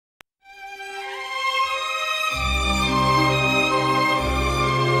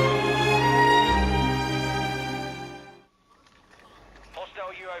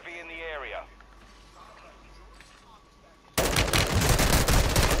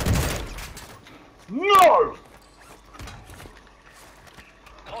No!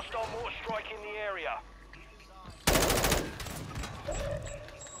 Hostile mortar strike in the area.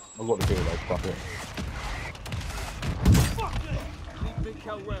 I've got to do it though, fuck it. Big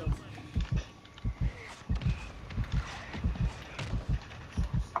hell round.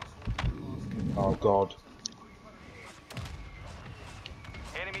 Oh god.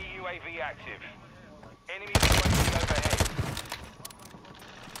 Enemy UAV active. Enemy UAV overhead.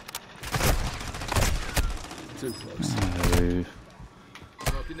 Too close.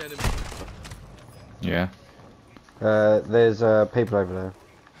 Yeah. There's people over there.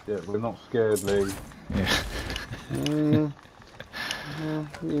 Yeah, we're not scared, Lee. Yeah.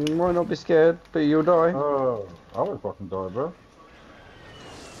 You might not be scared, but you'll die. Oh, I won't fucking die, bro.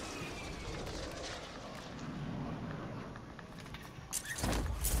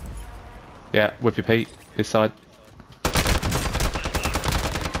 Yeah, whip your Pete. This side.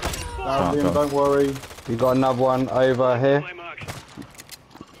 Down him, don't worry. You got another one over here.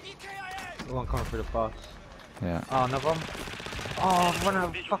 One coming through the bus. Yeah. Oh, another one. Oh, I've run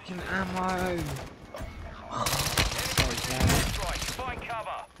out of fucking ammo. Find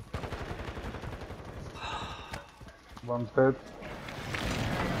cover. One's dead.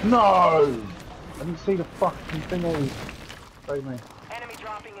 No! I didn't see the fucking thingy. Save me. Enemy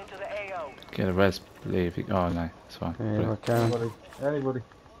dropping into the AO. Get a res, believe you. Oh no, it's fine. Yeah, I can. Anybody? Anybody?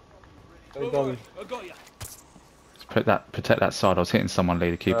 Hey, Dolly. I got you. Protect that side. I was hitting someone,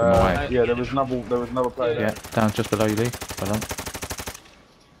 Lee, to keep him away. Yeah, there was another player there. Yeah, down just below you, Lee. Well done.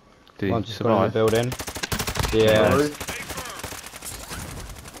 Did he One just got in the survive? building. Yeah. Sorry.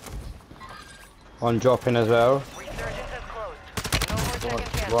 One dropping as well. Resurgence has closed. No more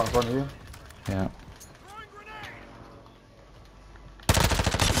second chances. Right in front of you. Yeah.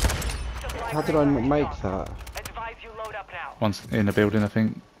 How did I make that? Advise you load up now. One's in the building, I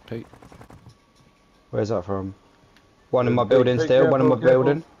think, Pete. Where's that from? One in my Pete, building Pete, still, one in my careful,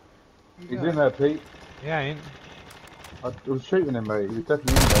 building. He's in there, Pete. Yeah, I ain't. I was shooting him, mate. He was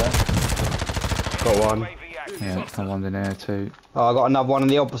definitely in there. Got one. UAV active. Yeah, and one's in there too. Oh, I got another one on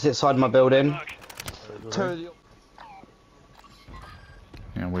the opposite side of my building. Yeah,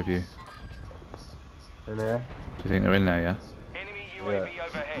 I'm with you. In there. Do you think they're in there, yeah? Enemy UAV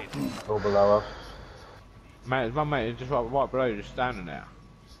overhead. Or below us. Mate, there's one mate just right below you, just standing there.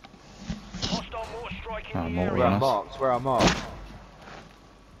 Hostile mortar strike in Oh, the mortar area. Where on I'm us. marked, where I'm marked.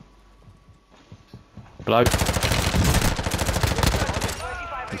 Blow.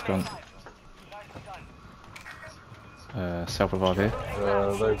 25 He's gone. Self-revive here.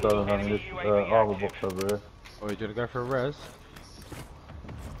 They've done this armor box over here. Oh, you gonna go for a res?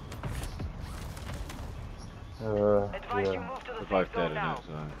 Advise you Yeah. move to the We're safe both dead zone in now. it,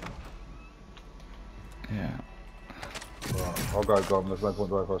 so. Yeah. Right, I'll go, Grom. There's no point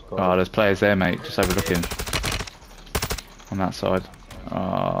going first. Oh, there's players there, mate. Just overlooking. On that side.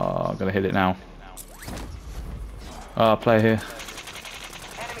 Oh, I'm gonna hit it now. Oh, player here.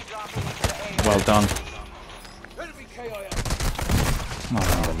 Enemy dropping into the AO. Well done. Enemy KIA. Oh, I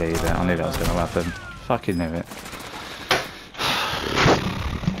believe it. I knew that was gonna happen. Fucking knew it.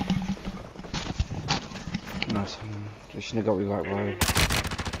 Nice. You shouldn't have got me right, bro.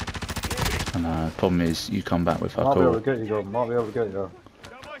 I know. The problem is, you come back with fuck Might be able all. to get you, Grom. Might be able to get you.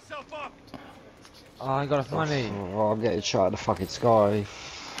 Got myself up. Oh, I ain't got enough money. Oh, I'm getting shot at the fucking sky.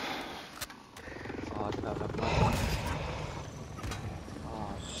 Oh, I don't have enough money.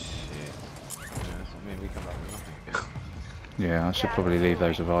 Oh, shit. Yeah, I mean, we come back with nothing. Yeah, I should probably leave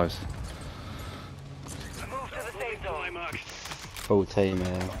those revives. Move to the safe zone. Full team here.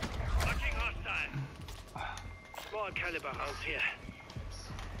 Looking hostile. Small caliber rounds here.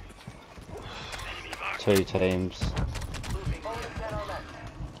 Enemy mark. 2 teams.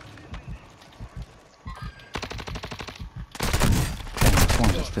 This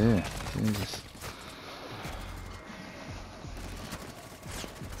one's just there. Jesus.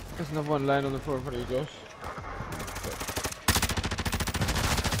 There's another one laying on the floor in front of you, Josh.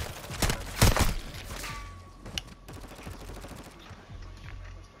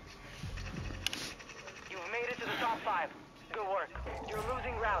 You've made it to the top 5. Good work. You're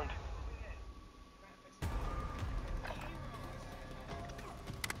losing ground.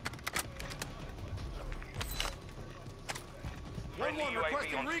 Friendly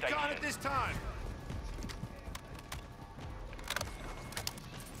UAV on station. this time.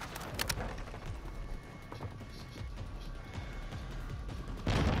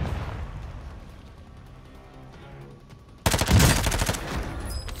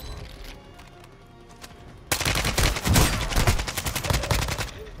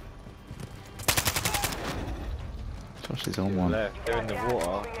 Josh is on one. Left, they're in the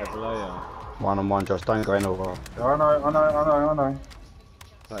water, they're below One on one, Josh. Don't go in over. I know.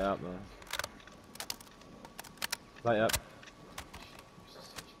 Light up, man. Light up.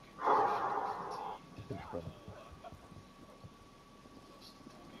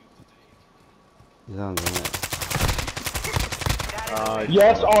 He's on it.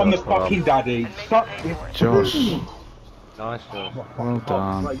 Yes, I'm the fucking daddy. Suck this. Josh, Nice, Josh. well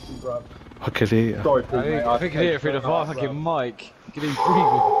done. I could eat her. Sorry, please, mate. I think I hit it through the fucking mic. Get him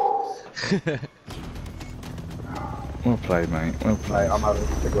breathing. Well played, mate. Well Mate, played. I'm having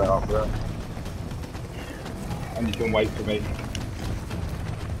a cigarette after that. And you can wait for me.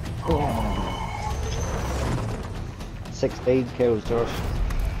 16 kills, Josh.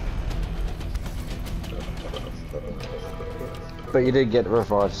 But you did get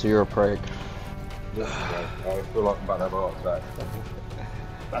revived, so you're a prick. I feel like I'm about to have a heart attack.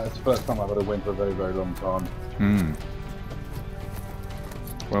 That's the first time I've had a win for a very, very long time. Hmm.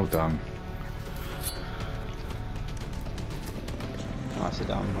 Well done. Nicely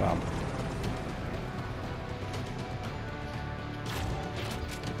done, well.